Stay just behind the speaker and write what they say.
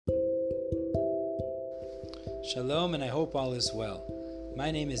Shalom, and I hope all is well.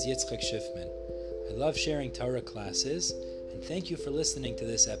 My name is Yitzchak Schiffman. I love sharing Torah classes, and thank you for listening to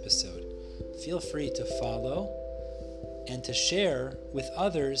this episode. Feel free to follow and to share with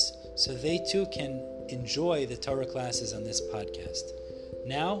others so they too can enjoy the Torah classes on this podcast.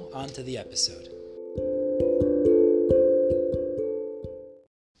 Now, on to the episode.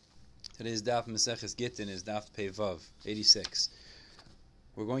 Today's daf Maseches Gittin is daf Pei Vav 86.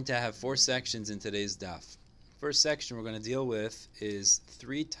 We're going to have 4 sections in today's daf. First section we're going to deal with is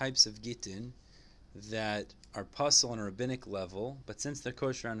 3 types of Gittin that are pesulin on a rabbinic level, but since they're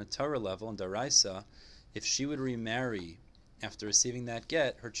kosher on a Torah level, in Daraisa, if she would remarry after receiving that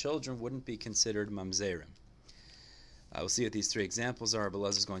get, her children wouldn't be considered mamzerim. We'll see what these 3 examples are.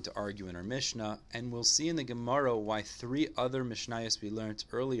 Belaz is going to argue in our Mishna, and we'll see in the Gemara why 3 other Mishnayos we learned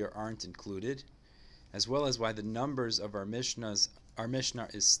earlier aren't included, as well as why the numbers of our Mishnah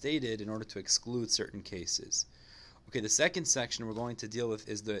is stated in order to exclude certain cases. Okay, the second section we're going to deal with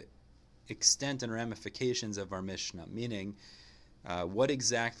is the extent and ramifications of our Mishnah, meaning what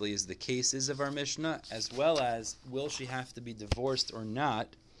exactly is the cases of our Mishnah, as well as will she have to be divorced or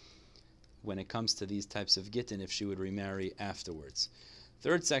not when it comes to these types of Gittin if she would remarry afterwards.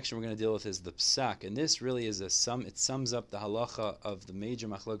 Third section we're going to deal with is the psak, and this really is it sums up the halacha of the major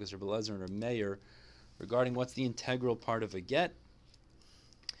machlokas Rebbe Elazar and Rebbe Meir regarding what's the integral part of a get.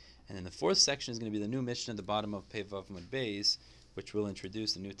 And then the 4th section is going to be the new Mishnah at the bottom of Pei Vav Mud Beis, which will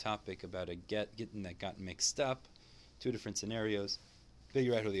introduce a new topic about a Gittin that got mixed up. 2 different scenarios.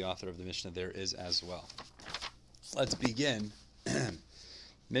 Figure out who the author of the Mishnah there is as well. Let's begin.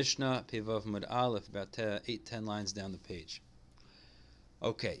 Mishnah Pei Vav Mud Aleph, about 8-10 lines down the page.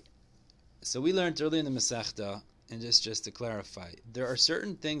 Okay, so we learned earlier in the Masechta, and just to clarify, there are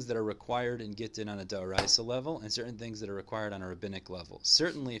certain things that are required in Gittin on a Da'araisa level and certain things that are required on a rabbinic level.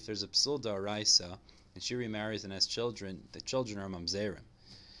 Certainly, if there's a psul Da'araisa and she remarries and has children, the children are mamzerim.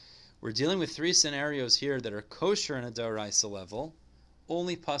 We're dealing with 3 scenarios here that are kosher on a Da'araisa level,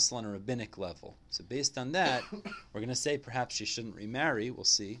 only pasal on a rabbinic level. So based on that, we're going to say perhaps she shouldn't remarry. We'll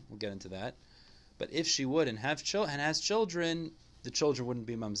see. We'll get into that. But if she would and has children, the children wouldn't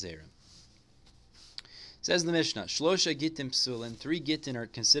be mamzerim. Says the Mishnah, Shlosha Gittin pesulin, 3 Gittin are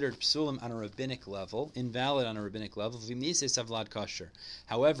considered pesulim on a rabbinic level, invalid on a rabbinic level, v'mnises vlad kasher.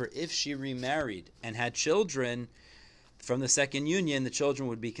 However, if she remarried and had children from the second union, the children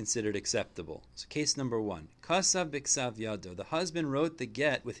would be considered acceptable. So case number 1, ksav ksav yado, the husband wrote the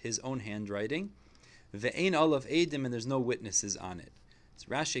get with his own handwriting, ve'ein olav edim, and there's no witnesses on it. So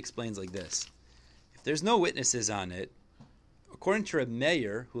Rashi explains like this, if there's no witnesses on it, according to Rebbe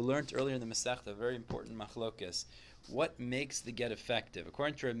Meir, who learned earlier in the Masechta, a very important machlokas, what makes the get effective?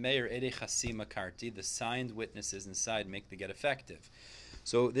 According to Rebbe Meir, edei chasima karti, the signed witnesses inside make the get effective.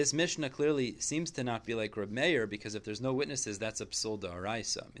 So this Mishnah clearly seems to not be like Rebbe Meir, because if there's no witnesses, that's a psul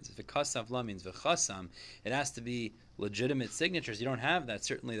da'araisa. Means if a ksav la means v'chasam, it has to be legitimate signatures. You don't have that,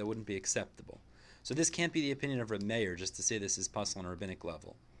 certainly that wouldn't be acceptable. So this can't be the opinion of Rebbe Meir, just to say this is pesul on a rabbinic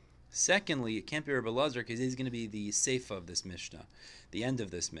level. Secondly, it can't be Rebbe Elazar because he's going to be the sefer of this Mishnah, the end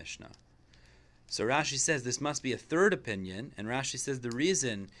of this Mishnah. So Rashi says this must be a third opinion, and Rashi says the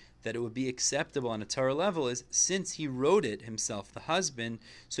reason that it would be acceptable on a Torah level is since he wrote it himself, the husband,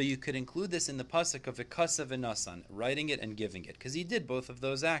 so you could include this in the psak of ksav v'nasan, writing it and giving it, because he did both of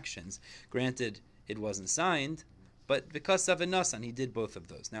those actions. Granted, it wasn't signed, but ksav v'nasan, he did both of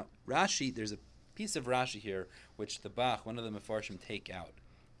those. Now, Rashi, there's a piece of Rashi here which the Bach, one of the Mefarshim, take out.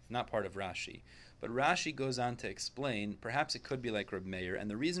 Not part of Rashi. But Rashi goes on to explain, perhaps it could be like Rebbe Meir, and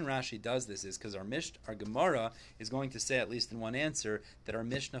the reason Rashi does this is because our Gemara is going to say, at least in one answer, that our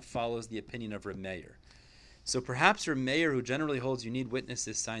Mishnah follows the opinion of Rebbe Meir. So perhaps Rebbe Meir, who generally holds you need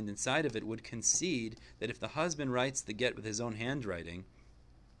witnesses signed inside of it, would concede that if the husband writes the get with his own handwriting,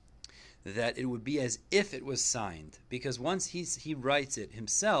 that it would be as if it was signed, because once he writes it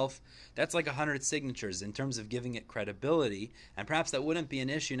himself, that's like 100 signatures in terms of giving it credibility, and perhaps that wouldn't be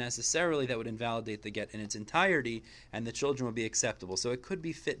an issue necessarily that would invalidate the get in its entirety, and the children would be acceptable. So it could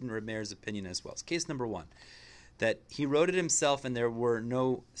be fit in Rebbe Meir's opinion as well. So case number 1, that he wrote it himself and there were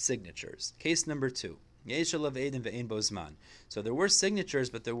no signatures. Case number 2, so there were signatures,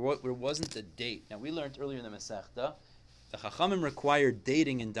 but there wasn't a date. Now we learned earlier in the Masechta, the Chachamim required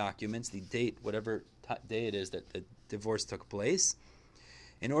dating in documents, the date, whatever day it is that the divorce took place,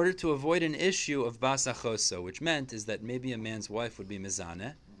 in order to avoid an issue of basachoso, which meant is that maybe a man's wife would be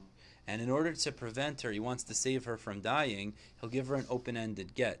mizaneh, and in order to prevent her, he wants to save her from dying, he'll give her an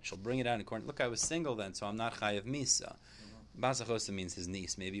open-ended get. She'll bring it out in court. Look, I was single then, so I'm not chayav misa. Basachosa means his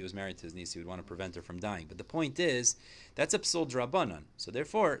niece. Maybe he was married to his niece. He would want to prevent her from dying. But the point is, that's a psul drabanan. So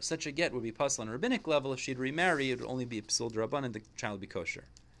therefore, such a get would be pasul on a rabbinic level. If she'd remarry, it would only be psul drabanan. The child would be kosher.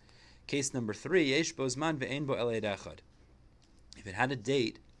 Case number 3, yesh bo zman ve'ein bo el eid echad. If it had a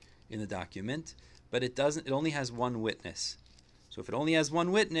date in the document, but it only has one witness. So if it only has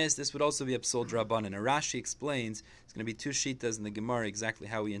one witness, this would also be a psul drabanan. And Rashi explains, it's going to be two shitas in the Gemara exactly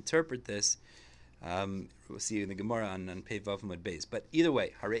how we interpret this. We'll see in the Gemara on Pei Vav Amud Beis. But either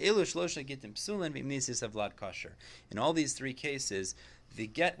way, hare'elu shlosha gittin pesulin v'imnisis vlad kasher. In all these three cases, the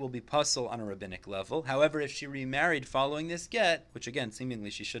get will be pasul on a rabbinic level. However, if she remarried following this get, which again seemingly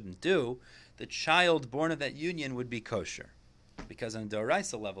she shouldn't do, the child born of that union would be kosher, because on a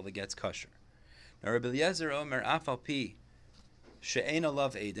d'oraisa level the get's kosher. Now Rabbi Eliezer Omer afal pi she'ein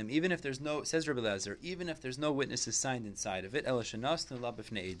alav edim, even if there's no, says Rabbi Eliezer, even if there's no witnesses signed inside of it, ela shenasnu la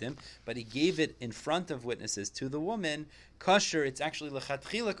b'fnei edim, but he gave it in front of witnesses to the woman, kosher, it's actually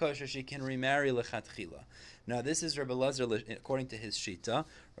lechatchila kosher, she can remarry lechatchila. Now this is Rabbi Eliezer according to his shita.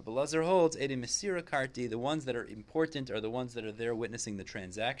 Rabbi Eliezer holds edim mesira karti, the ones that are important are the ones that are there witnessing the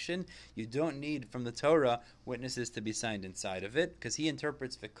transaction. You don't need from the Torah witnesses to be signed inside of it, because he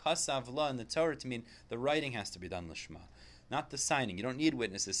interprets the ksav la in the Torah to mean the writing has to be done lishma, not the signing. You don't need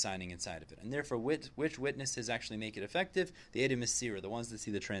witnesses signing inside of it. And therefore, which witnesses actually make it effective? The edim mesira, the ones that see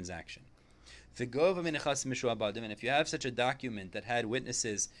the transaction. And if you have such a document that had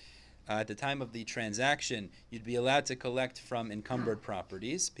witnesses at the time of the transaction, you'd be allowed to collect from encumbered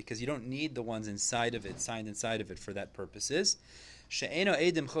properties, because you don't need the ones inside of it, signed inside of it for that purposes. Because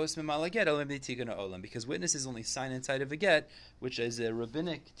witnesses only sign inside of a get, which is a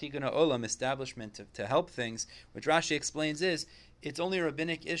rabbinic tikkun ha'olam establishment to help things, which Rashi explains is, it's only a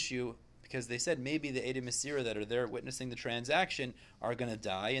rabbinic issue, because they said maybe the edim mesira that are there witnessing the transaction are going to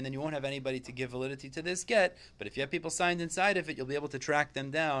die, and then you won't have anybody to give validity to this get, but if you have people signed inside of it, you'll be able to track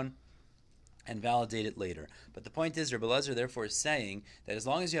them down and validate it later. But the point is, Rabbi Eliezer therefore is saying that as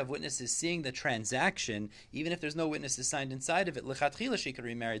long as you have witnesses seeing the transaction, even if there's no witnesses signed inside of it, lechatchila she could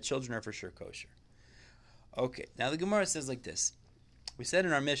remarry, children are for sure kosher. Okay, now the Gemara says like this. We said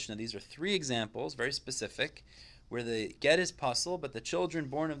in our Mishna, these are three examples, very specific, where the get is pasul, but the children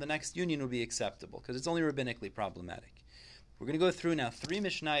born of the next union will be acceptable, because it's only rabbinically problematic. We're going to go through now three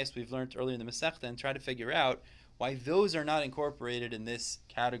Mishnayos we've learned earlier in the Masechta and try to figure out why those are not incorporated in this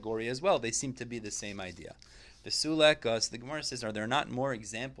category as well. They seem to be the same idea. The Gemara says, are there not more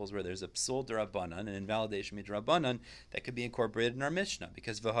examples where there's a psul d'Rabbanan, an invalidation midrabbanan, that could be incorporated in our Mishnah?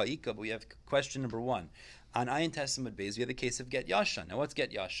 Because v'ha'ika, we have question number 1. On Ayin Tessamud Beis, we have the case of get yashan. Now what's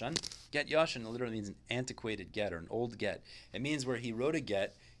get yashan? Get yashan literally means an antiquated get or an old get. It means where he wrote a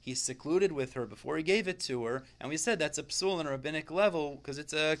get, he's secluded with her before he gave it to her, and we said that's a psul on a rabbinic level because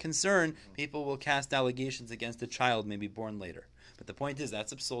it's a concern. People will cast allegations against a child maybe born later. But the point is,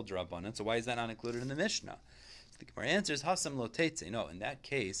 that's a psul d'Rabbanan, so why is that not included in the Mishnah? So the Gemara answers, Hasam lo tetze. No, in that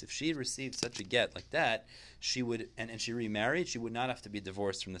case, if she received such a get like that, she would, and she remarried, she would not have to be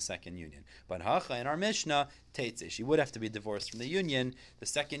divorced from the second union. But hacha, in our Mishnah, tetze, she would have to be divorced from the union, the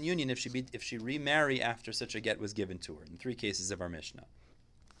second union, if she remarry after such a get was given to her, in 3 cases of our Mishnah.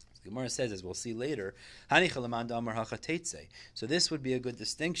 The Gemara says, as we'll see later, so this would be a good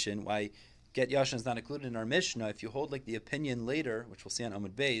distinction why get yashan is not included in our Mishnah. If you hold like the opinion later, which we'll see on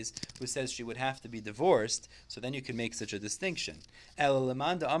Amud Beis, who says she would have to be divorced, so then you can make such a distinction. But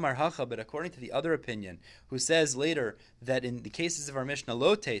according to the other opinion, who says later that in the cases of our Mishnah,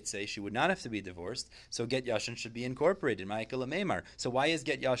 lo tetze, she would not have to be divorced, so get yashan should be incorporated. So why is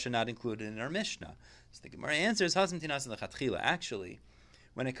get yashan not included in our Mishnah? So the Gemara answers, actually,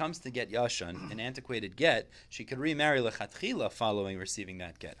 when it comes to get yashan, an antiquated get, she could remarry lechatchila following receiving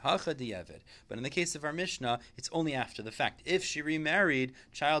that get. Hacha di'evid. But in the case of our Mishnah, it's only after the fact. If she remarried,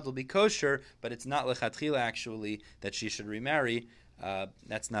 child will be kosher, but it's not lechatchila actually that she should remarry.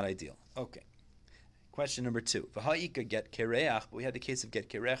 That's not ideal. Okay. Question number 2. V'ha'ika get kereach, but we had the case of get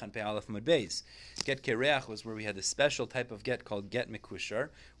kereach on Pei Aleph Amud Beis. Get kereach was where we had the special type of get called get mekushar,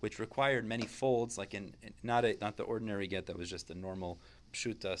 which required many folds, like not the ordinary get that was just a normal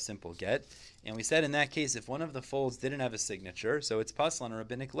pshuta, simple get. And we said in that case, if one of the folds didn't have a signature, so it's pasul on a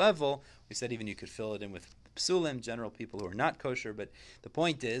rabbinic level, we said even you could fill it in with pesulim, general people who are not kosher, but the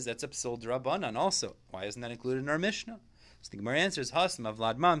point is, that's a psul d'Rabbanan also. Why isn't that included in our Mishnah? So the Gemara answers, Hasma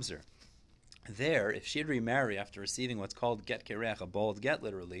vlad mamzer. There, if she'd remarry after receiving what's called get kerech, a bald get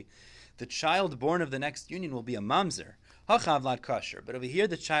literally, the child born of the next union will be a mamzer. Hachav vlad kasher. But over here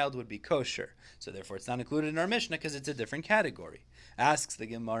the child would be kosher. So therefore it's not included in our Mishnah because it's a different category. Asks the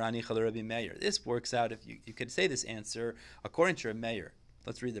Gemara, Anichal Rabbi Meir. This works out if you could say this answer according to Rabbi Meir.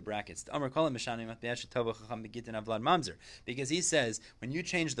 Let's read the brackets. Because he says, when you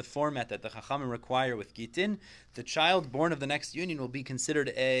change the format that the Chachamim require with Gittin, the child born of the next union will be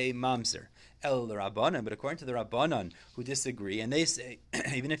considered a mamzer. El Rabbanan, but according to the Rabbanan who disagree, and they say,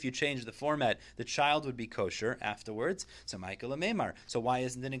 even if you change the format, the child would be kosher afterwards. So Michael Memar. So why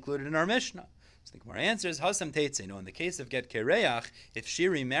isn't it included in our Mishnah? So the Gemara answers, Hasam tetze. No, in the case of get kereach, if she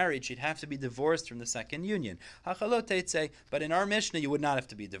remarried, she'd have to be divorced from the second union. Hachalot tetze. But in our Mishnah, you would not have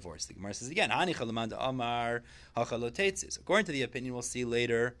to be divorced. The Gemara says again, Hani chalamanda amar hachalot tetze. According to the opinion we'll see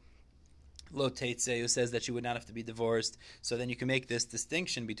later, Lo tetze, who says that she would not have to be divorced. So then you can make this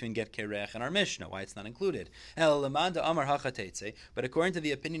distinction between get kerech and our Mishnah, why it's not included. El lamanda amar hacha tetze. But according to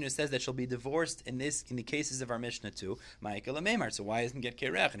the opinion who says that she'll be divorced in the cases of our Mishnah too, ma'ikal memar. So why isn't get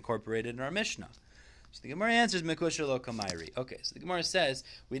kerech incorporated in our Mishnah? So the Gemara answers mekusher lo kamairi. Okay, so the Gemara says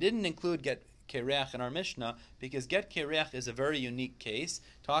we didn't include get kereach in our Mishnah because get kereach is a very unique case,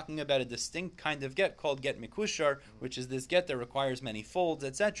 talking about a distinct kind of get called get mikushar, which is this get that requires many folds,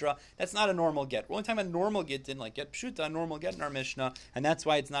 etc. That's not a normal get. We're only talking about normal gittin, like get pshuta, normal get in our Mishnah, and that's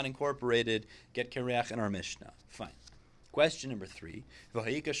why it's not incorporated get kereach in our Mishnah. Fine. Question number 3.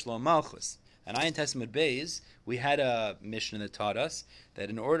 V'hayika shlom malchus. And in Testament Beis, we had a Mishna that taught us that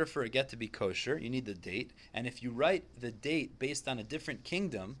in order for a get to be kosher, you need the date, and if you write the date based on a different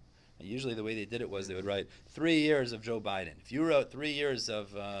kingdom, usually the way they did it was they would write 3 years of Joe Biden. If you wrote 3 years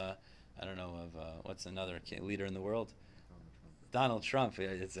of, what's another leader in the world? Donald Trump.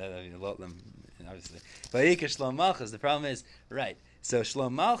 It's obviously. Shlomo Malchus. The problem is, right. So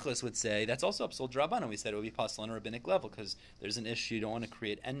Shlomo Malchus would say, that's also Psul Drabanan. We said it would be possible on a rabbinic level because there's an issue, you don't want to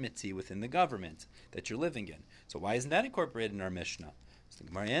create enmity within the government that you're living in. So why isn't that incorporated in our Mishnah? So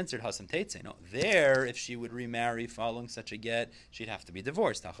the Gemara answered, Hasam tetze. No, there, if she would remarry following such a get, she'd have to be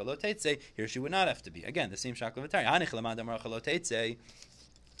divorced. Hachalot tetze. Here she would not have to be. Again, the same shakla v'tari. Hanich lamad amar hachalot tetze.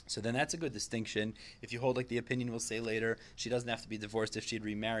 So then that's a good distinction. If you hold like the opinion we'll say later, she doesn't have to be divorced if she'd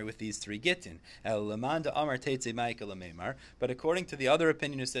remarry with these 3 gittin. El lamanda amar tetze ma'ikal memar. But according to the other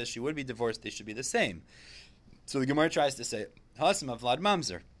opinion who says she would be divorced, they should be the same. So the Gemara tries to say, Hasam vlad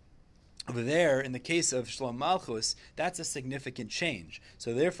mamzer. Over there, in the case of Shlomo Malchus, that's a significant change.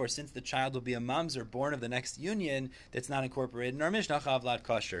 So therefore, since the child will be a mamzer born of the next union, that's not incorporated in our Mishnah, vlad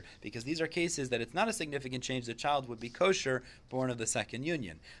kasher, because these are cases that it's not a significant change. The child would be kosher born of the second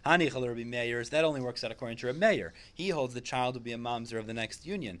union. Hani chal Rabbi Meir, that only works out according to Rabbi Meir. He holds the child will be a mamzer of the next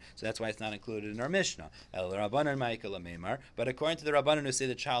union, so that's why it's not included in our Mishnah. El Rabbanan ma'ikal memar, but according to the Rabbanan who say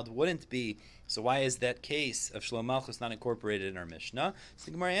the child wouldn't be, so why is that case of Shlomo Malchus not incorporated in our Mishnah? So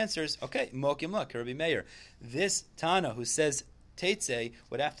the Gemara answers, okay, mokim lak, Rabbi Meir. This Tanna who says tetze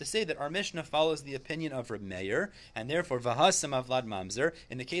would have to say that our Mishnah follows the opinion of Rabbi Meir, and therefore v'hasam avlad mamzer.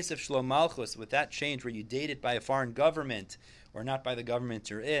 In the case of Shlomo Malchus, with that change where you date it by a foreign government or not by the government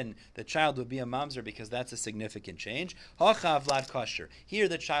you're in, the child would be a mamzer because that's a significant change. Hacha vlad kasher. Here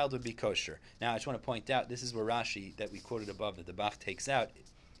the child would be kosher. Now I just want to point out, this is where Rashi, that we quoted above, that the Bach takes out,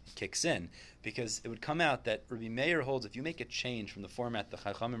 kicks in, because it would come out that Rabbi Meir holds if you make a change from the format the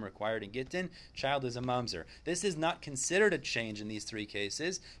Chachamim required in Gittin, child is a mamzer. This is not considered a change in these 3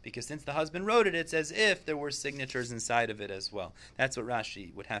 cases, because since the husband wrote it, it's as if there were signatures inside of it as well. That's what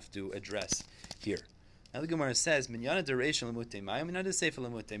Rashi would have to address here. Now the Gemara says, Minyana dereishon lemutei mai, minyana desefa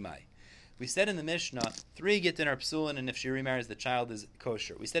lemutei mai. We said in the Mishnah, 3 gittin are pesulin, and if she remarries, the child is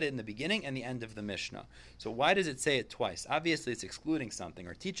kosher. We said it in the beginning and the end of the Mishnah. So why does it say it twice? Obviously, it's excluding something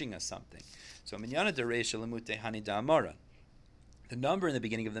or teaching us something. So minyana dereisha lemutei hani da'amara. The number in the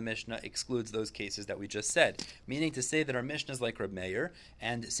beginning of the Mishnah excludes those cases that we just said, meaning to say that our Mishnah is like Reb Meir,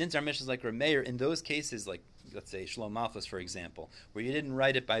 and since our Mishnah is like Reb Meir, in those cases, like let's say Shlomo Malchus, for example, where you didn't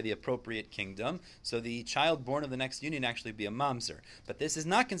write it by the appropriate kingdom, so the child born of the next union actually be a mamzer. But this is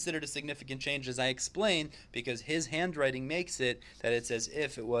not considered a significant change, as I explained, because his handwriting makes it that it's as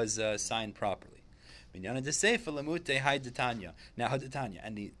if it was signed properly. Now, and the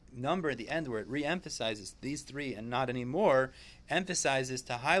number at the end where it re-emphasizes these 3 and not anymore, emphasizes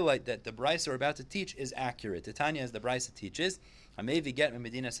to highlight that the Brisa we're about to teach is accurate. Titania, as the Brisa teaches, Hamevi get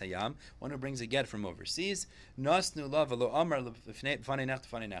Medina Sayam, one who brings a get from overseas. So he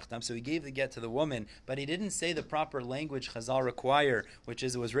gave the get to the woman, but he didn't say the proper language Chazal require, which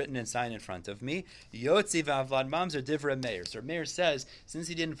is it was written and signed in front of me. Yotzi v'avlad mamzer divra Meir. So Meir says, since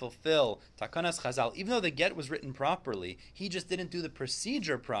he didn't fulfill Takanas Chazal, even though the get was written properly, he just didn't do the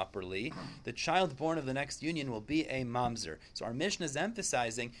procedure properly. The child born of the next union will be a mamzer. So our Mishnah is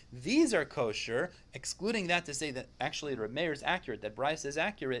emphasizing these are kosher, excluding that to say that actually Reb Meir is accurate, that Bryce is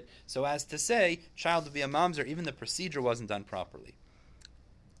accurate, so as to say child will be a mamzer, even the procedure wasn't done properly.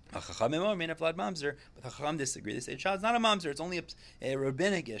 But the Chacham disagree. They say the child's not a mamzer, it's only a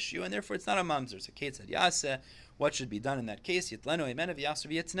rabbinic issue, and therefore it's not a mamzer. So Kate said, Yaseh, what should be done in that case? He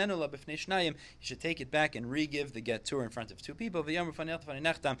should take it back and re-give the get to her in front of two people.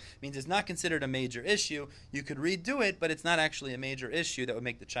 Means it's not considered a major issue. You could redo it, but it's not actually a major issue that would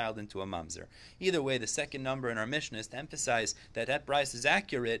make the child into a mamzer. Either way, the second number in our Mishna is to emphasize that Bryce is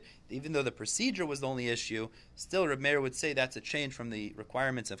accurate, even though the procedure was the only issue. Still, Reb Meir would say that's a change from the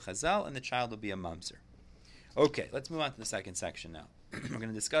requirements of Chazal, and the child will be a mamzer. Okay, let's move on to the second section now. We're going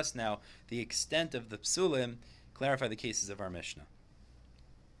to discuss now the extent of the pesulin, clarify the cases of our Mishnah.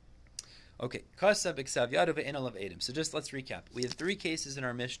 Okay, ksav, ksav, yadu ve'enol edim. So just let's recap. We have three cases in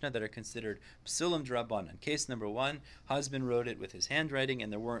our Mishnah that are considered pesulim d'Rabbanan. Case number 1, husband wrote it with his handwriting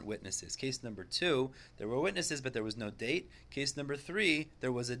and there weren't witnesses. Case number 2, there were witnesses but there was no date. Case number 3,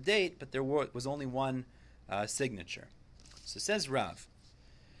 there was a date but there was only one signature. So says Rav.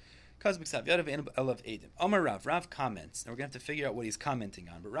 Omar Rav comments, and we're going to have to figure out what he's commenting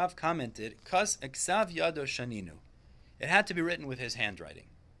on, but Rav commented, ksav yado shaninu. It had to be written with his handwriting.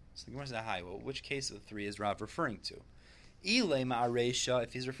 So the Gemara says, well, which case of the three is Rav referring to?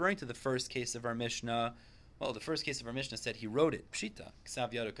 If he's referring to the first case of our Mishnah, well, the first case of our Mishnah said he wrote it. Pshita,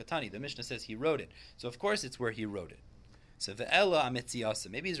 ksav yado katani. The Mishnah says he wrote it. So of course it's where he wrote it. So ve'ela ametziyasa.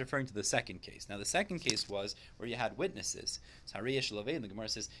 Maybe he's referring to the second case. Now the second case was where you had witnesses. So Hariyesh Lovei, the Gemara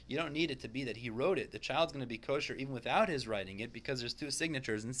says you don't need it to be that he wrote it. The child's going to be kosher even without his writing it because there's two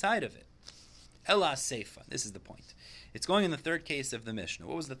signatures inside of it. Ela seifa. This is the point. It's going in the third case of the Mishnah.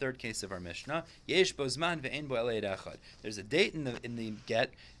 What was the third case of our Mishnah? Yesh bo zman ve'en bo eled echad. There's a date in the get,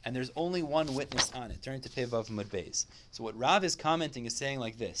 and there's only one witness on it. Turn to Pevav Mud Beis. So what Rav is commenting is saying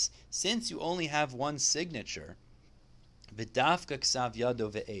like this: since you only have one signature, v'dafka ksav yado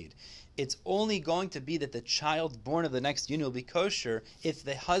ve'ed, it's only going to be that the child born of the next union will be kosher if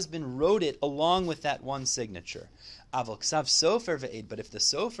the husband wrote it along with that one signature. Aval ksav sofer ve'ed, but if the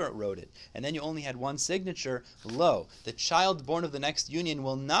sofer wrote it, and then you only had one signature, lo, the child born of the next union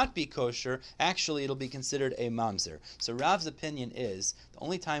will not be kosher, actually it'll be considered a mamzer. So Rav's opinion is, the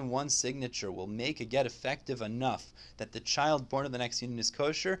only time one signature will make a get effective enough that the child born of the next union is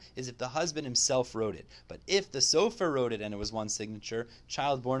kosher is if the husband himself wrote it. But if the sofer wrote it and it was one signature,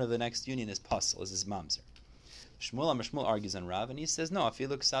 child born of the next union is pasul, is his mamzer. Shmuel argues on Rav, and he says, no,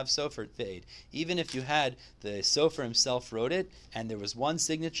 afilu ksav sofer ve'ed. Even if you had the sofer himself wrote it, and there was one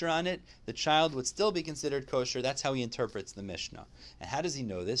signature on it, the child would still be considered kosher. That's how he interprets the Mishnah. And how does he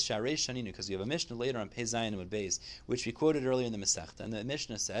know this? Sharei shaninu, because we have a Mishnah later on Pei Zayin and Beis, which we quoted earlier in the Masechta, and the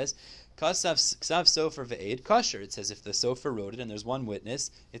Mishnah says, ksav sofer ve'ed kasher. It says if the sofer wrote it and there's one witness,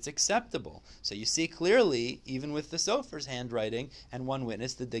 it's acceptable. So you see clearly, even with the sofer's handwriting and one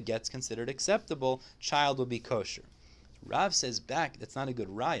witness, that the get's considered acceptable, child will be kosher. Rav says back, that's not a good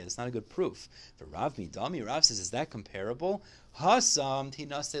raya, that's not a good proof. For Rav Midami, Rav says, is that comparable? Hasam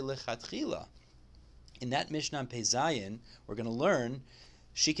tinase lechatchila. In that Mishnah on Pei Zayin, we're going to learn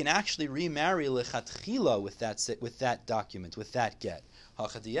she can actually remarry lechatchila with that document, with that get.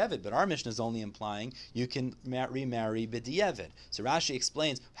 But our Mishnah is only implying you can remarry b'di'evid. So Rashi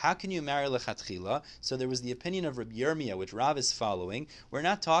explains, how can you marry lechatchila? So there was the opinion of Rabbi Yirmiyah, which Rav is following. We're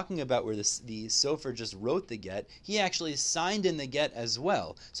not talking about where the sofer just wrote the get. He actually signed in the get as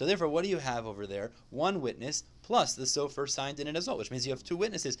well. So therefore, what do you have over there? One witness, plus the sofer signed in it as well, which means you have two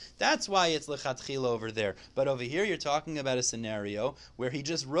witnesses. That's why it's lechatchila over there. But over here, you're talking about a scenario where he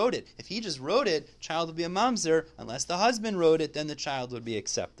just wrote it. If he just wrote it, child would be a mamzer. Unless the husband wrote it, then the child would be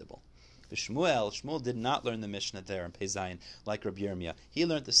acceptable. But Shmuel did not learn the Mishnah there in Pei Zayin like Rabbi Yirmiyah. He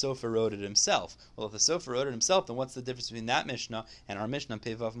learned the sofer wrote it himself. Well, if the sofer wrote it himself, then what's the difference between that Mishnah and our Mishnah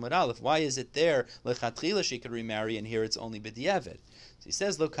Pei Vav Mud Aleph? Why is it there lechatchila she could remarry, and here it's only b'di'evid? So he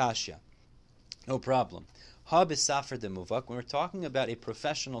says lo kasha, no problem. When we're talking about a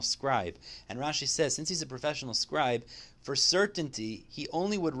professional scribe, and Rashi says, since he's a professional scribe, for certainty, he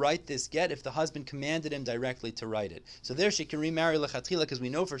only would write this get if the husband commanded him directly to write it. So there she can remarry lechatchila because we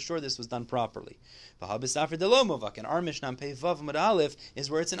know for sure this was done properly. And our Mishnah Pei Vav Mud Aleph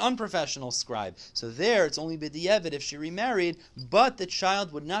is where it's an unprofessional scribe. So there it's only b'di'evid if she remarried, but the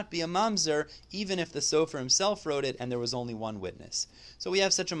child would not be a mamzer even if the sofer himself wrote it and there was only one witness. So we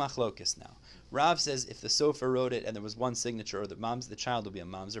have such a machlokes now. Rav says if the sofer wrote it and there was one signature, or the child would be a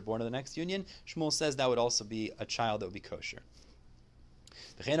mamzer born of the next union. Shmuel says that would also be a child that would be kosher.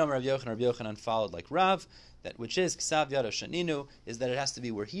 Rabbi Yochanan followed like Rav. that which is ksav yado shaninu, is that it has to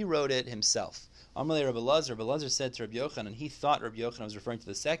be where he wrote it himself. Amalei Rabbi Lazar said to Rabbi Yochanan, and he thought Rabbi Yochanan was referring to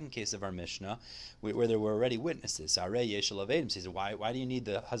the second case of our Mishnah, where there were already witnesses. He says, why do you need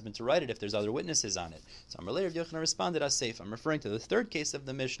the husband to write it if there's other witnesses on it? So Amalei Rabbi Yochanan responded, as safe. I'm referring to the third case of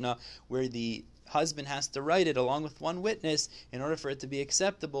the Mishnah, where the husband has to write it along with one witness in order for it to be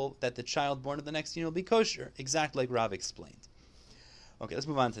acceptable that the child born of the next union will be kosher, exactly like Rav explained. Okay, let's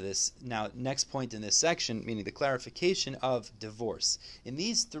move on to this. Now, next point in this section, meaning the clarification of divorce. In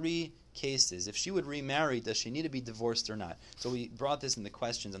these three cases, if she would remarry, does she need to be divorced or not? So we brought this in the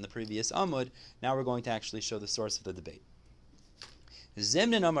questions on the previous Amud. Now we're going to actually show the source of the debate.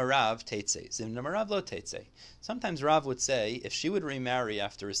 Zimnin amar Rav tetze, Zimnin amar Rav lo tetze. Sometimes Rav would say, if she would remarry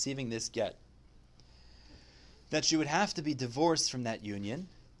after receiving this get, that she would have to be divorced from that union.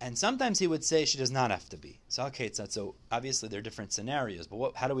 And sometimes he would say she does not have to be. So obviously there are different scenarios,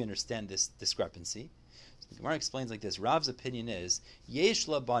 but how do we understand this discrepancy? So the Gemara explains like this. Rav's opinion is, Yesh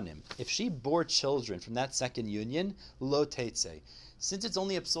labanim, if she bore children from that second union, lo tetze. Since it's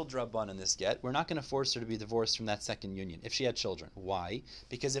only a psul draban in this get, we're not going to force her to be divorced from that second union if she had children. Why?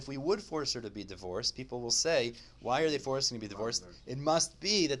 Because if we would force her to be divorced, people will say, why are they forcing her to be divorced? It must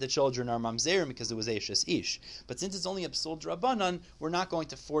be that the children are mamzerim because it was Eishes Ish. But since it's only a psul drabanan, we're not going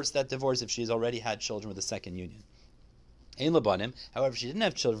to force that divorce if she's already had children with the second union. Ein labanim, however, if she didn't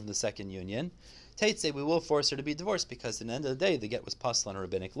have children from the second union, tetze, we will force her to be divorced because at the end of the day, the get was pasul on a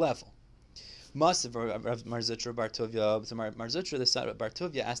rabbinic level. Marzutra Bar Tovia, so Marzutra, the son of Bar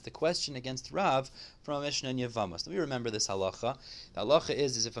Tovia, asked a question against Rav from a Mishna in Yevamos. We remember this halacha. The halacha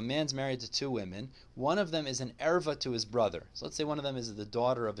is if a man's married to two women, one of them is an erva to his brother. So let's say one of them is the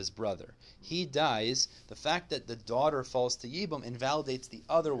daughter of his brother. He dies. The fact that the daughter falls to Yibum invalidates the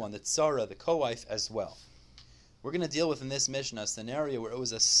other one, the tzara, the co-wife, as well. We're going to deal with in this Mishnah a scenario where it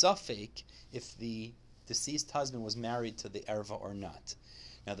was a suffix if the deceased husband was married to the erva or not.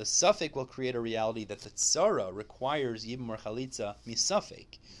 Now the suffix will create a reality that the tzara requires yibum or chalitza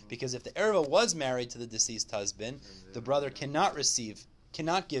misafek, because if the erva was married to the deceased husband, the brother cannot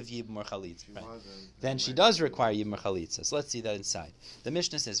give yibum or chalitza. Right. Then she does require yibum or chalitza. So let's see that inside. The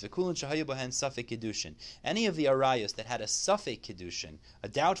Mishnah says, "V'kulun shahayu bahen safek kiddushin." Any of the arayos that had a safek kiddushin, a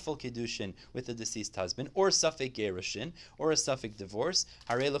doubtful kiddushin with the deceased husband, or safek gerushin, or a safek divorce,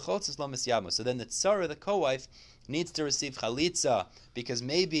 harei lechotzes lo misyamo. So then the tzara, the co-wife, needs to receive chalitza because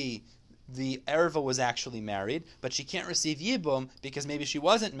maybe the erva was actually married, but she can't receive yibum because maybe she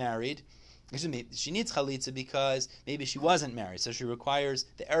wasn't married. She needs chalitza because maybe she wasn't married, so she requires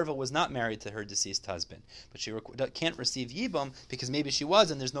the erva was not married to her deceased husband, but she can't receive yibum because maybe she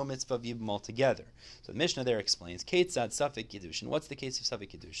was, and there's no mitzvah of yibum altogether. So the Mishnah there explains ksav safek kiddushin. What's the case of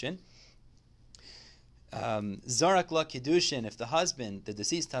safek kiddushin? Zarak la kiddushin, if the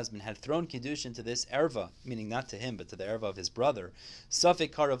deceased husband, had thrown kiddushin to this erva, meaning not to him, but to the erva of his brother,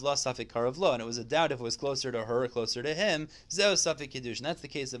 safek karav la, and it was a doubt if it was closer to her or closer to him, zeo safek kiddushin. That's the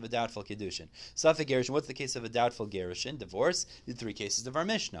case of a doubtful kiddushin. Safek gerushin, what's the case of a doubtful gerushin? Divorce, the three cases of our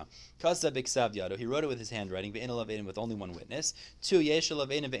Mishnah. Ksav ksav yado, he wrote it with his handwriting, ve'en alav with only one witness. 2, yesh alav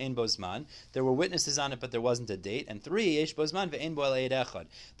ve'en bozman, there were witnesses on it, but there wasn't a date. And 3, yesh bozman ve'en bo aleid echad,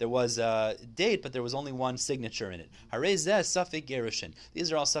 there was a date, but there was only one signature in it. Harei zeh safek gerushin.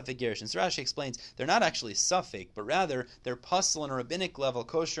 These are all safek gerushin. So Rashi explains they're not actually safek, but rather they're pasul on a rabbinic level,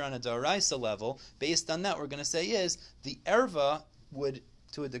 kosher on a d'oraisa level. Based on that, we're going to say is the erva would,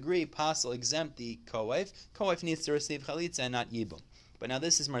 to a degree, pasul exempt the co-wife. Co-wife needs to receive chalitza and not yibum. But now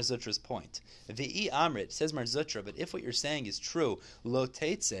this is Marzutra's point. V'i amrit, says Marzutra, but if what you're saying is true, lo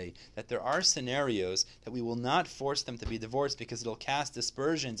tetze, that there are scenarios that we will not force them to be divorced because it'll cast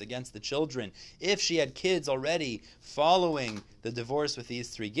aspersions against the children if she had kids already following the divorce with these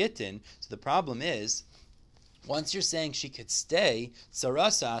three Gittin. So the problem is, once you're saying she could stay,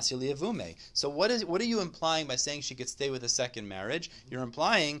 sarasa asyaliavume. So what are you implying by saying she could stay with a second marriage? You're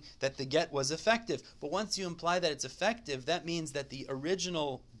implying that the get was effective. But once you imply that it's effective, that means that the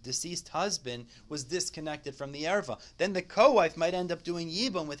original deceased husband was disconnected from the erva. Then the co-wife might end up doing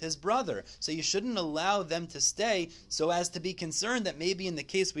yibum with his brother. So you shouldn't allow them to stay so as to be concerned that maybe in the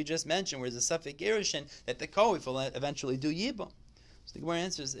case we just mentioned, where there's a safek gerushin, that the co-wife will eventually do yibum. So the Gemara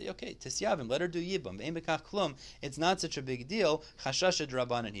answers, okay, tisyavim, let her do yibum. It's not such a big deal, chashasha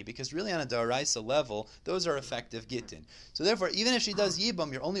drabanani, because really on a d'oraisa level, those are effective gittin. So therefore, even if she does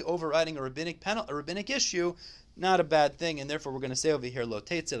yibum, you're only overriding a rabbinic issue, not a bad thing, and therefore we're going to say over here, lo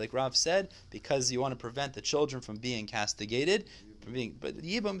tetze, like Rav said, because you want to prevent the children from being castigated, but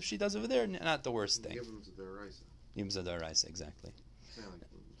yibum, if she does over there, not the worst thing. Yibum's a d'oraisa. Yibum's a d'oraisa, exactly. I'm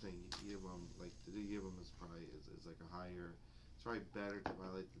saying yibum, like to do yibum is probably is like a higher It's probably better to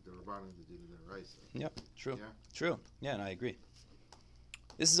violate the Rabbanan to do the Raisa. Yep, true. Yeah? True. Yeah, and I agree.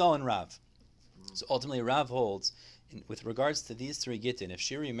 This is all in Rav. So ultimately, Rav holds, with regards to these three Gittin, if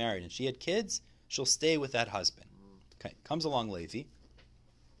she remarried and she had kids, she'll stay with that husband. Okay, comes along Levi.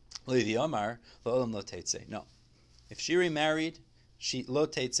 Levi Omar, Lo'olam lo tetze. No. If she remarried, she lo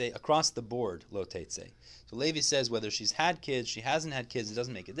tetze, across the board, lo tetze. So Levi says whether she's had kids, she hasn't had kids, it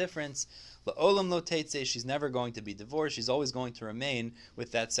doesn't make a difference. Lo'olam lo tetze, she's never going to be divorced, she's always going to remain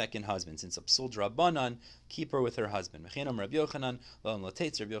with that second husband. Since a psul Rabbanan, keep her with her husband. Mechinam Rabbi Yochanan, Lo'olam lo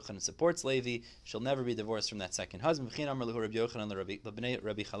tetze, Rabbi Yochanan supports Levi, she'll never be divorced from that second husband. Mechinam Rabbi Yochanan,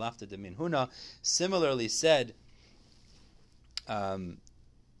 Rabbi Chalafta de min Huna, similarly said, V'chinam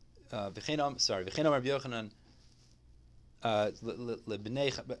Rabbi Yochanan,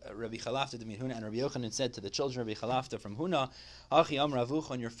 Rabbi Chalafta de min Huna, and Rabbi Yochanan said to the children of Rabbi Chalafta from Huna, Achi Am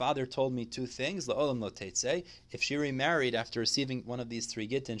Ravuchon, your father told me two things, La'olam lo tetze, if she remarried after receiving one of these three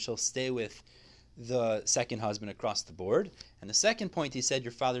Gittin, she'll stay with the second husband across the board. And the second point he said,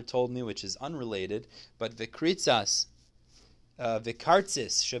 your father told me, which is unrelated, but V'kritzas,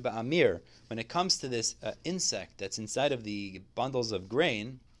 V'kartzis Sheba Amir, when it comes to this insect that's inside of the bundles of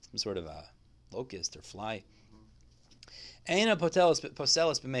grain, some sort of a locust or fly, it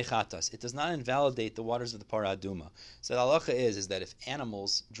does not invalidate the waters of the paraduma. So the halacha is that if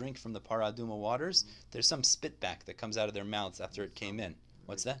animals drink from the paraduma waters, there's some spitback that comes out of their mouths after it came in.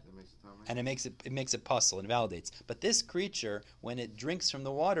 What's that? And it makes it puzzle, invalidates. But this creature, when it drinks from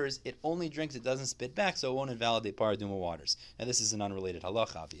the waters, it only drinks, it doesn't spit back, so it won't invalidate paraduma waters. Now this is an unrelated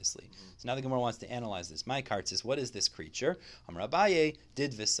halacha, obviously. So now the Gemara wants to analyze this. My kartzis, what is this creature? Amar Abaye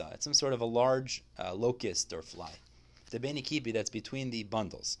did visa. It's some sort of a large locust or fly. The Beni Kipi that's between the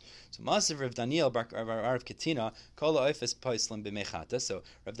bundles. So Masav Rav Daniel Bar Katina Kola Oifes Pesulin b'mechata. So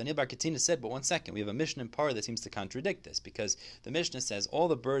Rav Daniel Bar Katina said, but one second, we have a Mishna in Parah that seems to contradict this, because the Mishnah says all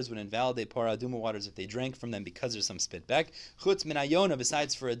the birds would invalidate paraduma waters if they drank from them because there's some spitback. Chutz min ayona,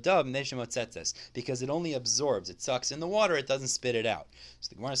 besides for a dove, neshemot tzetzes, because it only absorbs, it sucks in the water, it doesn't spit it out. So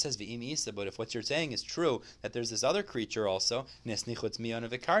the Gemara says v'im isa, but if what you're saying is true, that there's this other creature also, nesni chutz miyona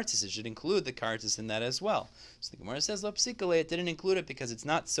v'kartzis, it should include the kartzis in that as well. So the Gemara says lo psikale, it didn't include it because it's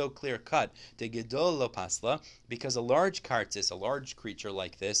not so clear cut. De gedol lo pasla, because a large kartzis, a large creature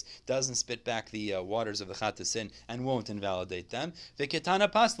like this, doesn't spit back the waters of the chatasin and won't invalidate them.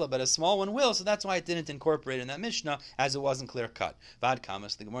 V'ketana pasla, but a small one will, so that's why it didn't incorporate in that Mishnah, as it wasn't clear cut. Vad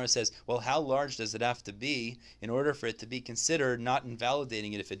kamas, the Gemara says, well, how large does it have to be in order for it to be considered not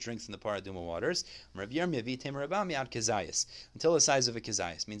invalidating it if it drinks in the paraduma waters? Until the size of a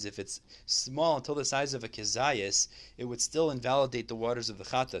kazayas, means if it's small until the size of a kazayas, it would still invalidate the waters of the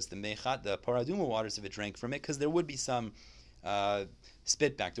chatas, the paraduma waters, if it drank from it, because there would be some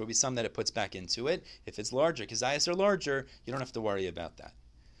spit back. There would be some that it puts back into it. If it's larger, kazayas are larger, you don't have to worry about that.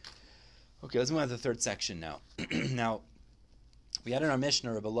 Okay, let's move on to the third section now. Now, we had in our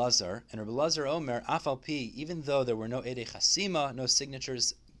Mishna Rabbi Lazar, and Rabbi Lazar Omer, Afal Pi, even though there were no Edei Chasima, no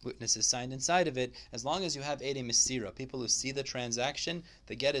signatures, witnesses signed inside of it, as long as you have Edei Mesira, people who see the transaction,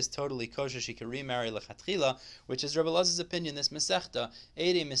 the get is totally kosher, she can remarry Lechatchila, which is Rabbi Lazar's opinion, this Masechta,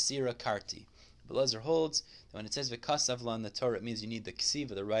 Edei Mesira Karti. Rabbi Lazar holds that when it says ksav in the Torah, it means you need the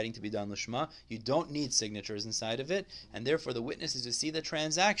ksav, the writing to be done l'shma. You don't need signatures inside of it, and therefore the witnesses who see the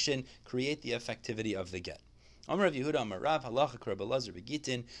transaction create the effectivity of the get. Amar Rav Yehuda Amar Rav halacha Rabbi Lazar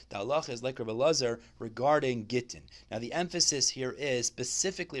beGittin. The halacha is like Rabbi Lazar regarding Gittin. Now the emphasis here is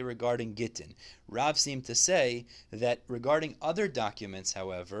specifically regarding Gittin. Rav seemed to say that regarding other documents,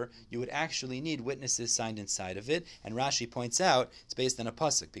 however, you would actually need witnesses signed inside of it. And Rashi points out it's based on a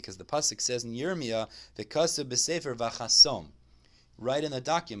psak, because the psak says in Yirmiyah, "V'kasu b'sefer v'chasom." Write in the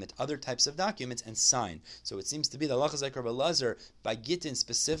document, other types of documents, and sign. So it seems to be the halachas like Rabbi Lazar, by Gittin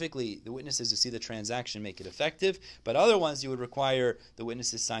specifically, the witnesses who see the transaction make it effective, but other ones you would require the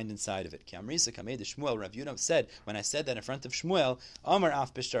witnesses signed inside of it. Kamrisa Kamei de Shmuel, Rav Yehuda said, when I said that in front of Shmuel, Amar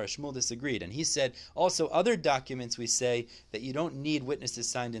Af Bishtar, Shmuel disagreed, and he said, also other documents we say that you don't need witnesses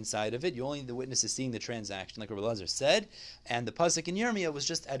signed inside of it, you only need the witnesses seeing the transaction, like Rabbi Lazar said, and the pasuk in Yirmiyah was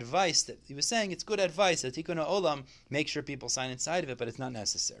just advice, that he was saying it's good advice, that Tikkun HaOlam, make sure people sign inside of it, but it's not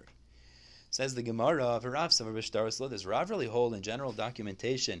necessary. Says the Gemara, does Rav really hold in general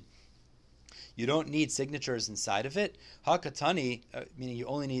documentation You don't need signatures inside of it. Hakatani, meaning you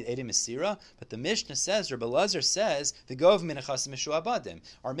only need Edim Mesira. But the Mishnah says, Rabbi Elazar says, the Gov Minachas Mishuabadim.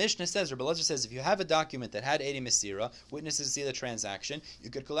 Our Mishnah says, Rabbi Elazar says, if you have a document that had Edim Mesira, witnesses see the transaction, you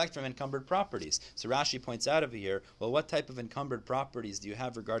could collect from encumbered properties. So Rashi points out over here, well, what type of encumbered properties do you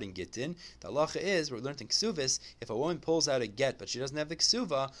have regarding Gittin? The halacha is, we learned in ksuvis, if a woman pulls out a get, but she doesn't have the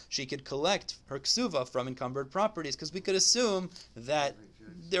ksuva, she could collect her ksuva from encumbered properties, because we could assume that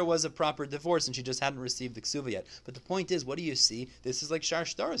there was a proper divorce and she just hadn't received the ksuva yet. But the point is, what do you see? This is like shar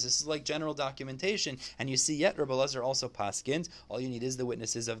shtaros. This is like general documentation. And you see, yet Rabbi Elazar also paskins. All you need is the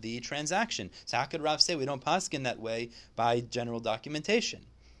witnesses of the transaction. So how could Rav say we don't paskin that way by general documentation?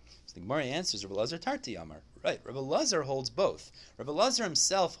 So the Gemara answers, Rabbi Elazar Tarti Amar. Right, Rabbi Elazar holds both. Rabbi Elazar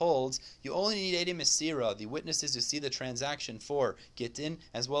himself holds you only need Edim Mesira, the witnesses who see the transaction for Gittin,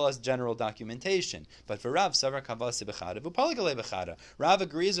 as well as general documentation. But for Rav, Savar Kavasi Bechada, Vupalagale Bechada. Rav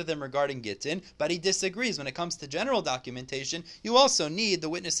agrees with him regarding Gittin, but he disagrees. When it comes to general documentation, you also need the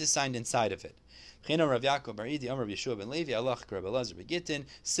witnesses signed inside of it. Rav Yaakov Bar Idi, Amar Yeshua ben Levi, Allah Rabbi Elazar with Gittin.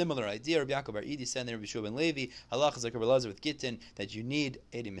 Similar idea. Rabbi Yaakov Bar Idi said there, Rabbi Yeshua ben Levi, Allah is like Rabbi Elazar with Gittin, that you need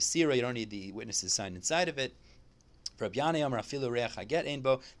Edim Mesira, you don't need the witnesses signed inside of it. Rabbi Yanai Amar Afilu Reach Haget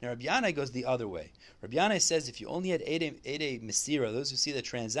Einbo. Now Rabbi Yanai goes the other way. Rabbi Yanai says if you only had Eidei Mesira, those who see the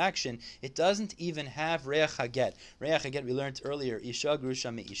transaction, it doesn't even have Reach Haget. Reach Haget we learned earlier, Isha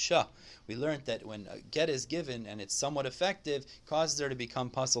Grusha Me Isha. We learned that when a get is given and it's somewhat effective, causes her to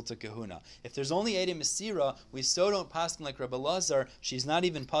become pasul to kahuna. If there's only Eidei Mesira, we so don't pass like Rabbi Elazar, she's not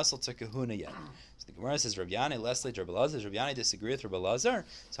even pasul to kahuna yet. So the Gemara says, Rabbi Yanai, Leslie, Rabbi Elazar. Does Rabbi Yanai disagree with Rabbi Elazar?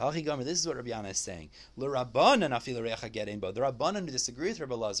 So Hachi Gomer, this is what Rabbi Yanai is saying. The Rabbanan who disagree with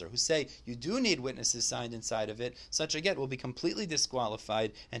Rabbi Elazar, who say you do need witnesses signed inside of it, such a get will be completely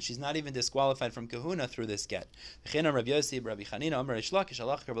disqualified, and she's not even disqualified from kahuna through this get. Rabbi Yossi, Rabbi Chanina, Amar Ishlakish,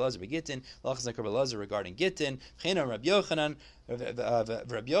 Allah Rabbi Elazar begittin, Allah Rabbi Elazar regarding Gittin, Rabbi Yochanan.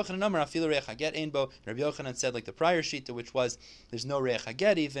 Rabbi Yochanan Amar Afilu Reach Haget Einbo. Rabbi Yochanan said like the prior shita, which was there's no Reach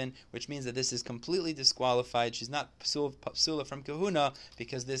Haget even, which means that this is completely disqualified. She's not psula from kahuna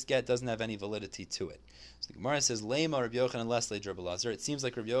because this get doesn't have any validity to it. So the Gemara says Lema Rabbi Yochanan Leslie Rabbi Elazar. It seems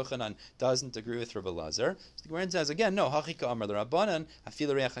like Rabbi Yochanan doesn't agree with Rabbi Elazar. So the Gemara says again, no Hachika Amar the Rabbanan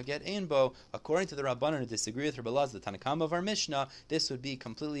Afilu Reach Haget Einbo. According to the Rabbanan who disagree with Rabbi Elazar, the Tanna of our Mishna, this would be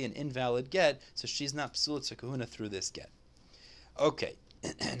completely an invalid get, so she's not psula to kahuna through this get. Okay,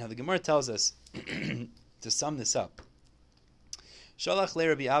 now the Gemara tells us, to sum this up, Shalach le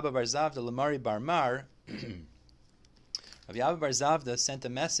Rabbi Abba Bar Zavda Lamari Bar Mar. Rabbi Abba Bar Zavda sent a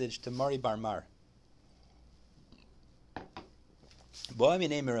message to Mari Bar Mar. Boami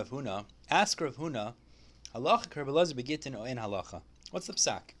name Rav Huna. Ask Rav Huna, halacha Rabbi Elazar begittin o en halacha. What's the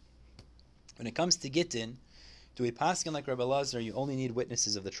psak? When it comes to Gittin, do we paskin like Rabbi Elazar? You only need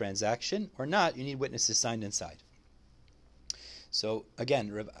witnesses of the transaction, or not? You need witnesses signed inside. So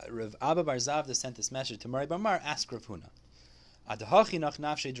again, Rav Abba Bar Zavda sent this message to Mari Bar Mar. Ask Rav Huna. Adahachi nach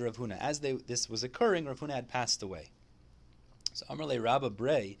nafshei Rav Huna. As this was occurring, Rav Huna had passed away. So Amar le Rabba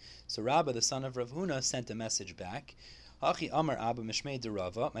Brei. So Rabba, the son of Rav Huna, sent a message back. Hachi Amar Abba Mishmei de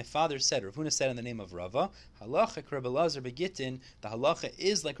Rava. My father said, Rav Huna said in the name of Rava, halacha Rabbi Elazar begittin. The halacha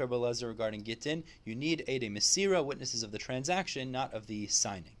is like Rabbi Elazar regarding Gittin. You need Eidei Mesira, witnesses of the transaction, not of the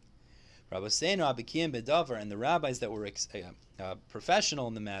signing. Rabbeinu Abikim Bedavar, and the rabbis that were professional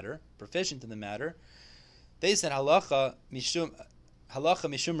in the matter, proficient in the matter, they said halacha mishum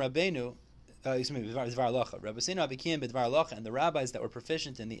Rabbeinu. Dvar halacha. Rabbeinu Abikim Bedvar halacha, and the rabbis that were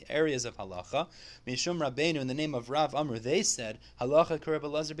proficient in the areas of halacha, mishum Rabbeinu, in the name of Rav Amr, they said halacha Rabbi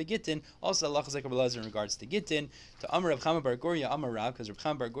Elazar begittin. Also halacha is like Rabbi Elazar in regards to Gittin. To Amr Rav Chama Bar Gurya Amr Rav, because Rav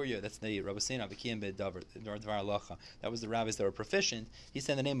Chama Bar Gurya, that's the Rabbeinu Abikim Bedvar halacha. That was the rabbis that were proficient. He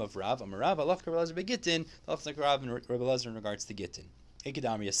said in the name of Rav Amr Rav halacha Rabbi Elazar begittin. Halacha is like Rav and Rabbi Elazar in regards to Gittin.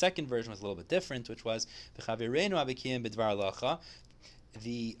 Ikadamri, a second version was a little bit different, which was v'chavireinu Abikim Bedvar halacha.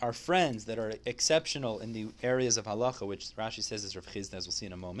 Our friends that are exceptional in the areas of halacha, which Rashi says is Rav Chizda, as we'll see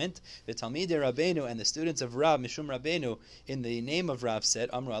in a moment. The Talmidei Rabbeinu and the students of Rav, Mishum Rabbeinu, in the name of Rav, said,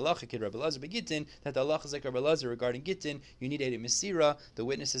 Amru halacha kid Rabbi Elazar begittin, that the halacha is like Rabbi Elazar regarding Gittin. You need Eidei Mesira, the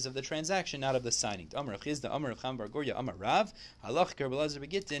witnesses of the transaction, not of the signing. Amru Rav Chizda, Amru Rav Chama Bar Gurya, Amru Rav, halacha kid Rabbi Elazar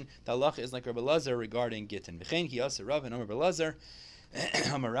begittin, the halacha is like Rabbi Elazar regarding Gittin. V'chein ki yasa Rav and Amru Rabbi Elazar,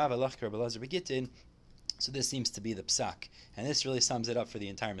 Amru Rav, halacha kid Rabbi Elazar begittin. So this seems to be the psak, and this really sums it up for the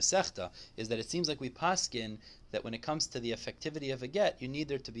entire Masechta, is that it seems like we paskin that when it comes to the effectivity of a get, you need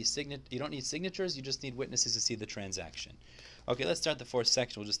there to be you don't need signatures, you just need witnesses to see the transaction. Okay, let's start the fourth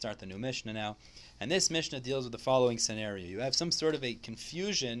section. We'll just start the new Mishna now. And this Mishna deals with the following scenario. You have some sort of a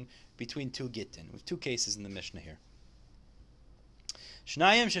confusion between two Gittin. We have two cases in the Mishna here.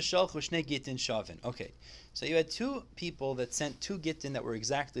 Shnayim sheshalchu shnei Gittin shavin. Okay, so you had two people that sent two Gittin that were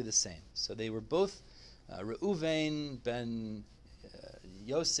exactly the same. So they were both Reuven ben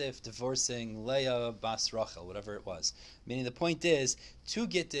Yosef divorcing Leah bas Rachel, whatever it was. Meaning the point is, two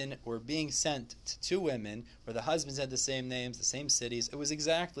Gittin were being sent to two women where the husbands had the same names, the same cities. It was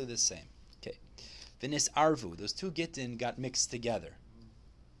exactly the same. Okay. Vinis arvu. Those two Gittin got mixed together.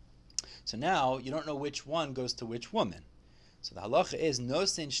 So now you don't know which one goes to which woman. So the halacha is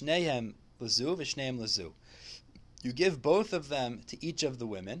nosin shnehem lazu v'shnehem lazu. You give both of them to each of the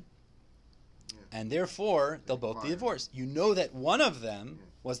women, and therefore they'll both be divorced. You know that one of them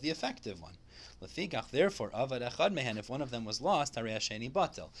was the effective one. Lefikach, therefore, avad echad mehen. If one of them was lost, harei hasheni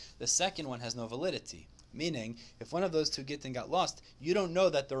batel. The second one has no validity. Meaning, if one of those two Gittin got lost, you don't know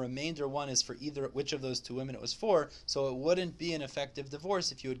that the remainder one is for either which of those two women it was for, so it wouldn't be an effective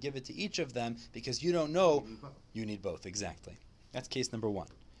divorce if you would give it to each of them, because you don't know. You need both, exactly. That's case number one.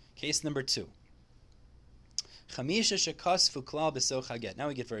 Case number two. Chamisha shekasfu klal b'socha get. Now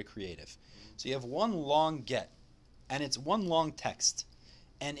we get very creative. So you have one long get, and it's one long text.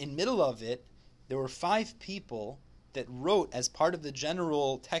 And in middle of it, there were 5 people that wrote as part of the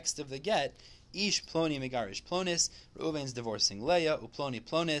general text of the get, Ish ploni megarish plonis, Reuven's divorcing Leah, uploni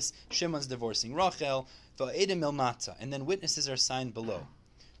plonis, Shimon's divorcing Rachel, va'edim milmata, and then witnesses are signed below.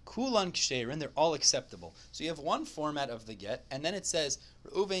 Kulan ksherin, they're all acceptable. So you have one format of the get, and then it says,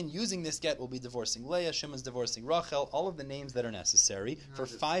 Reuven using this get will be divorcing Leah, Shimon's divorcing Rachel, all of the names that are necessary for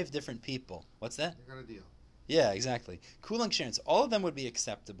 5 different people. What's that? They got a deal. Yeah, exactly. Kulan ksherin, so all of them would be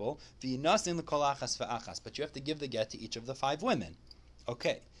acceptable, v'yinasin l'kol achas v'achas, but you have to give the get to each of the 5 women.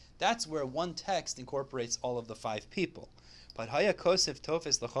 Okay. That's where one text incorporates all of the 5 people. But haya kosef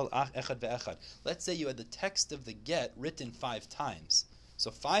tofes l'chol echad ve'echad. Let's say you had the text of the get written 5 times.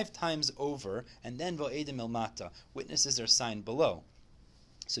 So 5 times over, and then vo'edim ilmata. Witnesses are signed below.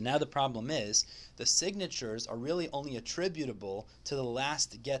 So now the problem is, the signatures are really only attributable to the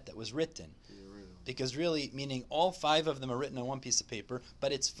last get that was written. Because really, meaning all 5 of them are written on one piece of paper,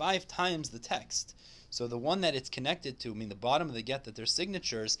 but it's 5 times the text. So the one that it's connected to, the bottom of the get that their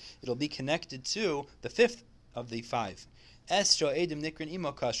signatures, it'll be connected to the 5th of the 5. Es sho'edim nikrin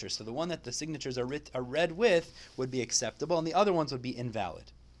imo kasher. So the one that the signatures are read with would be acceptable, and the other ones would be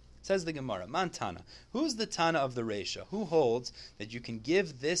invalid. Says the Gemara, Man Tanna. Who's the Tanna of the Reisha? Who holds that you can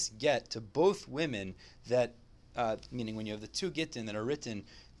give this get to both women that, meaning when you have the 2 Gittin that are written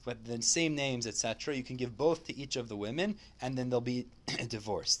with the same names, etc., you can give both to each of the women, and then they'll be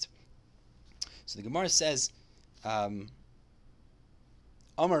divorced. So the Gemara says, Amar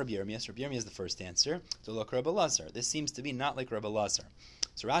Rabbi Yirmiyah. Yes, Rabbi Yirmiyah is the first answer. So look, Rabbi Lazar. This seems to be not like Rabbi Lazar.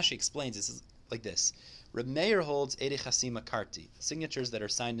 So Rashi explains this is like this. Reb Meir holds Ede Chasima Karti. The signatures that are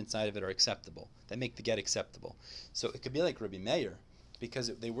signed inside of it are acceptable. That make the get acceptable. So it could be like Rabbi Meir, because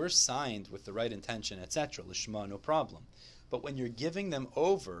they were signed with the right intention, etc. Lishma, no problem. But when you're giving them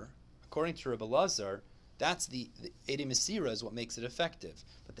over, according to Rabbi Lazar, that's the Ede Mesira is what makes it effective.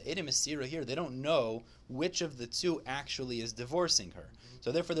 But the Ede Mesira here, they don't know which of the 2 actually is divorcing her.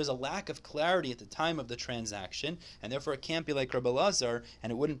 So therefore there's a lack of clarity at the time of the transaction, and therefore it can't be like Rabbi Lazar,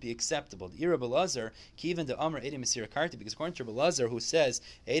 and it wouldn't be acceptable. The Rabbi Lazar, Kivan de Amr Ede Mesira Karti, because according to Rabbi Lazar, who says,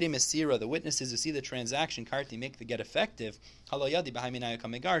 Ede Mesira, the witnesses who see the transaction, Karti, make the get effective,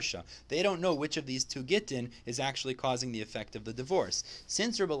 they don't know which of these 2 Gittin is actually causing the effect of the divorce.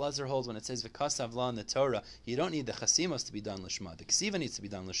 Since Rabbi Lazar holds when it says v'kasav la in the Torah, you don't need the chasimos to be done lishma. The ksiva needs to be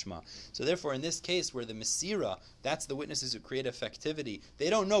done lishma. So therefore, in this case where the mesira, that's the witnesses who create effectivity, they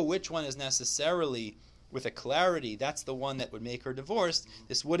don't know which one is necessarily with a clarity, that's the one that would make her divorced.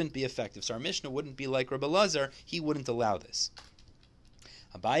 This wouldn't be effective. So our Mishna wouldn't be like Rabbi Lazar. He wouldn't allow this.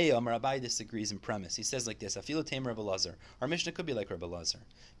 Abaye disagrees in premise. He says like this: Afilu Tamer Rabbi Lazar. Our Mishnah could be like Rabbi Lazar,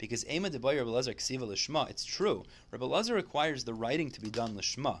 because Ema Deboy Rabbi Lazar Ksiva Lishma. It's true. Rabbi Lazar requires the writing to be done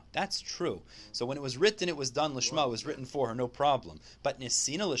Lishma. That's true. So when it was written, it was done Lishma. It was written for her, no problem. But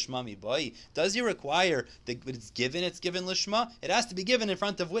Nisina Lishma Mibai, does he require that when it's given Lishma? It has to be given in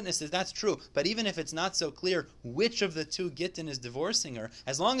front of witnesses. That's true. But even if it's not so clear which of the 2 Gittin is divorcing her,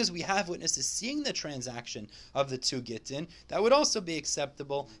 as long as we have witnesses seeing the transaction of the 2 Gittin, that would also be acceptable.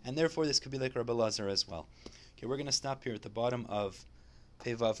 And therefore this could be like Rabbi Lazar as well. Okay, we're going to stop here at the bottom of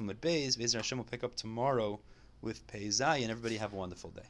Pei Vav Amud Beis. Be'ezer Hashem will pick up tomorrow with Pei Zai, and everybody have a wonderful day.